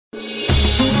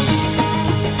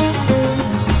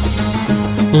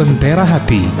Lentera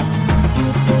Hati.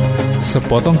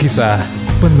 Sepotong kisah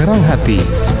penerang hati.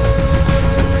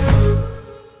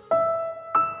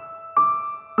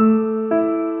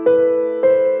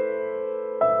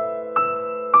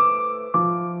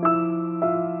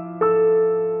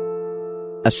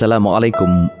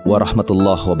 Assalamualaikum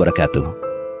warahmatullahi wabarakatuh.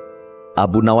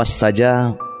 Abu Nawas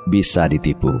saja bisa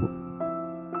ditipu.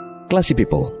 Classy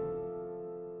people,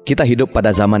 kita hidup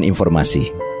pada zaman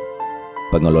informasi.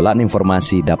 Pengelolaan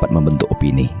informasi dapat membentuk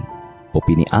opini.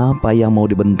 Opini apa yang mau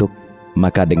dibentuk,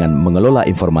 maka dengan mengelola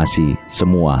informasi,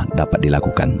 semua dapat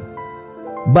dilakukan.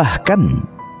 Bahkan,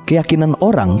 keyakinan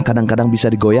orang kadang-kadang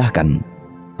bisa digoyahkan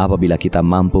apabila kita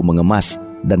mampu mengemas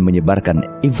dan menyebarkan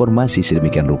informasi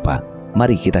sedemikian rupa.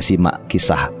 Mari kita simak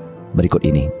kisah berikut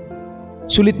ini.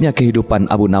 Sulitnya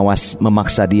kehidupan Abu Nawas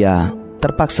memaksa dia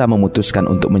terpaksa memutuskan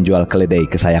untuk menjual keledai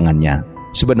kesayangannya.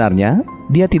 Sebenarnya,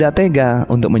 dia tidak tega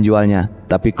untuk menjualnya,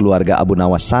 tapi keluarga Abu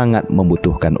Nawas sangat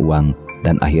membutuhkan uang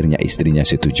dan akhirnya istrinya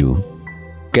setuju.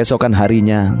 Keesokan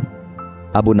harinya,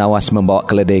 Abu Nawas membawa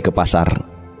keledai ke pasar.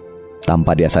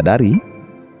 Tanpa dia sadari,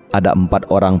 ada 4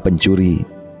 orang pencuri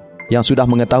yang sudah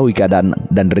mengetahui keadaan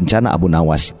dan rencana Abu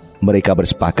Nawas. Mereka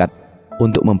bersepakat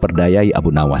untuk memperdayai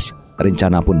Abu Nawas.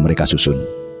 Rencana pun mereka susun.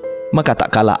 Maka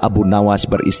tak kala Abu Nawas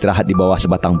beristirahat di bawah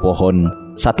sebatang pohon,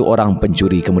 satu orang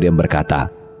pencuri kemudian berkata,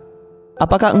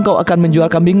 "Apakah engkau akan menjual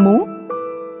kambingmu?"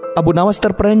 Abu Nawas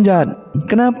terperanjat.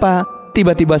 Kenapa?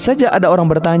 Tiba-tiba saja ada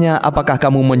orang bertanya, "Apakah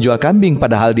kamu menjual kambing?"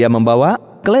 Padahal dia membawa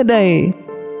keledai.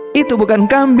 "Itu bukan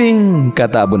kambing,"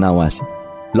 kata Abu Nawas.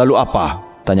 "Lalu apa?"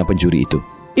 tanya pencuri itu.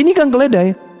 "Ini kan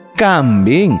keledai."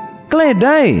 "Kambing?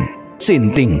 Keledai?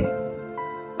 Sinting.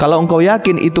 Kalau engkau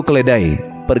yakin itu keledai,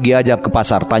 pergi aja ke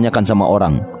pasar, tanyakan sama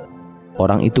orang."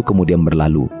 Orang itu kemudian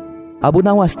berlalu. Abu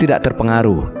Nawas tidak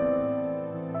terpengaruh.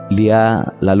 Dia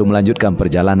lalu melanjutkan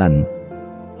perjalanan.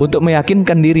 Untuk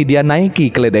meyakinkan diri, dia naiki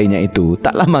keledainya itu.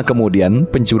 Tak lama kemudian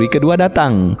pencuri kedua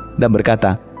datang dan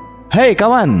berkata, "Hei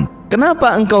kawan,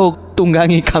 kenapa engkau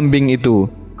tunggangi kambing itu?"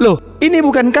 "Loh, ini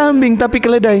bukan kambing tapi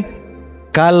keledai."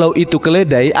 "Kalau itu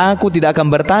keledai, aku tidak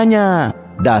akan bertanya.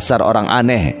 Dasar orang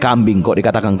aneh, kambing kok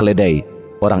dikatakan keledai."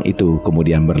 Orang itu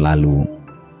kemudian berlalu.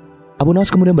 Abu Nawas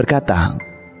kemudian berkata,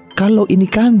 "Kalau ini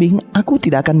kambing, aku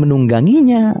tidak akan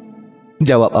menungganginya."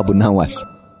 Jawab Abu Nawas.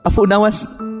 Abu Nawas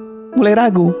mulai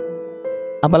ragu.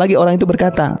 Apalagi orang itu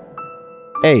berkata,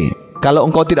 "Kalau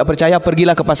engkau tidak percaya,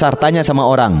 pergilah ke pasar, tanya sama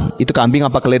orang, itu kambing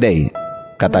apa keledai?"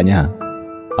 Katanya.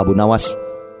 Abu Nawas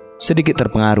sedikit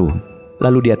terpengaruh.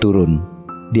 Lalu dia turun.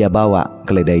 Dia bawa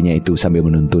keledainya itu sambil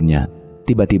menuntunnya.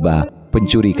 Tiba-tiba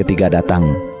pencuri ketiga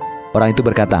datang. Orang itu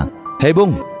berkata, "Hei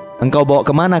Bung, engkau bawa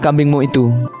kemana kambingmu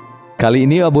itu?" Kali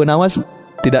ini Abu Nawas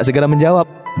tidak segera menjawab.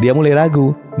 Dia mulai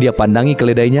ragu. Dia pandangi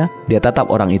keledainya. Dia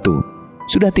tatap orang itu.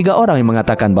 Sudah 3 orang yang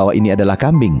mengatakan bahwa ini adalah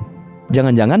kambing.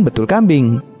 Jangan-jangan betul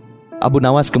kambing. Abu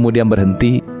Nawas kemudian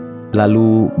berhenti,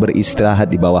 lalu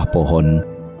beristirahat di bawah pohon.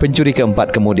 Pencuri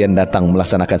keempat kemudian datang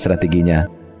melaksanakan strateginya.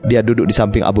 Dia duduk di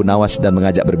samping Abu Nawas dan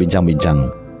mengajak berbincang-bincang.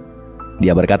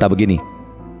 Dia berkata begini,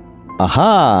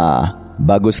 "Aha,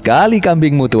 bagus sekali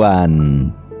kambingmu tuan."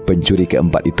 Pencuri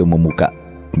keempat itu membuka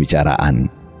pembicaraan.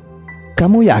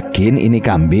 "Kamu yakin ini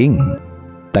kambing?"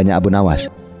 tanya Abu Nawas.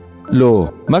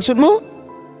 "Loh, maksudmu?"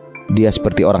 Dia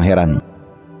seperti orang heran.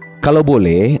 "Kalau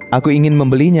boleh, aku ingin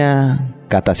membelinya,"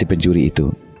 kata si pencuri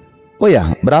itu. "Oh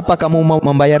ya, berapa kamu mau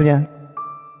membayarnya?"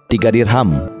 3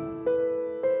 dirham.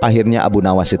 Akhirnya Abu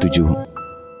Nawas setuju.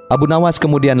 Abu Nawas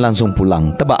kemudian langsung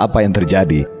pulang. Tebak apa yang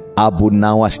terjadi? Abu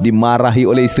Nawas dimarahi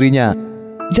oleh istrinya.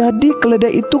 "Jadi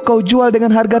keledai itu kau jual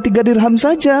dengan harga 3 dirham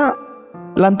saja,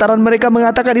 lantaran mereka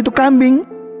mengatakan itu kambing?"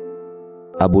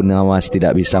 Abu Nawas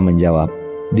tidak bisa menjawab.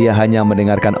 Dia hanya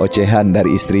mendengarkan ocehan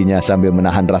dari istrinya sambil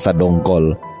menahan rasa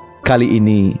dongkol. Kali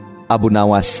ini Abu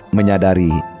Nawas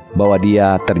menyadari bahwa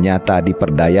dia ternyata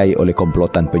diperdayai oleh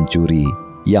komplotan pencuri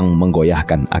yang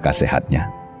menggoyahkan akal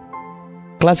sehatnya.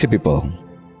 Classy people,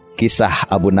 kisah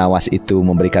Abu Nawas itu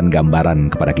memberikan gambaran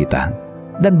kepada kita,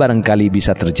 dan barangkali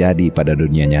bisa terjadi pada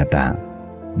dunia nyata.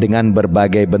 Dengan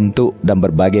berbagai bentuk dan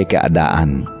berbagai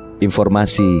keadaan,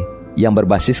 informasi yang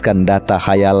berbasiskan data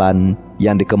khayalan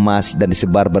yang dikemas dan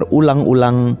disebar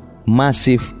berulang-ulang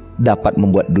masif dapat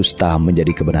membuat dusta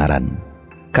menjadi kebenaran.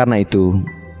 Karena itu,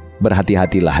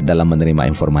 berhati-hatilah dalam menerima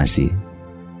informasi.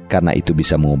 Karena itu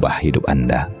bisa mengubah hidup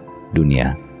Anda,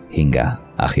 dunia hingga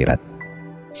akhirat.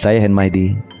 Saya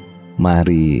Henmaidi,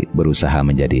 mari berusaha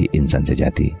menjadi insan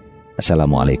sejati.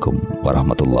 Assalamualaikum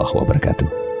warahmatullahi wabarakatuh.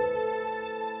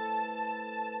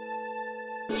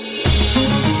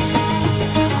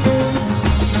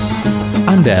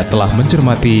 Anda telah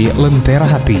mencermati Lentera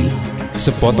Hati,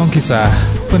 sepotong kisah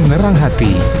penerang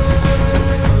hati.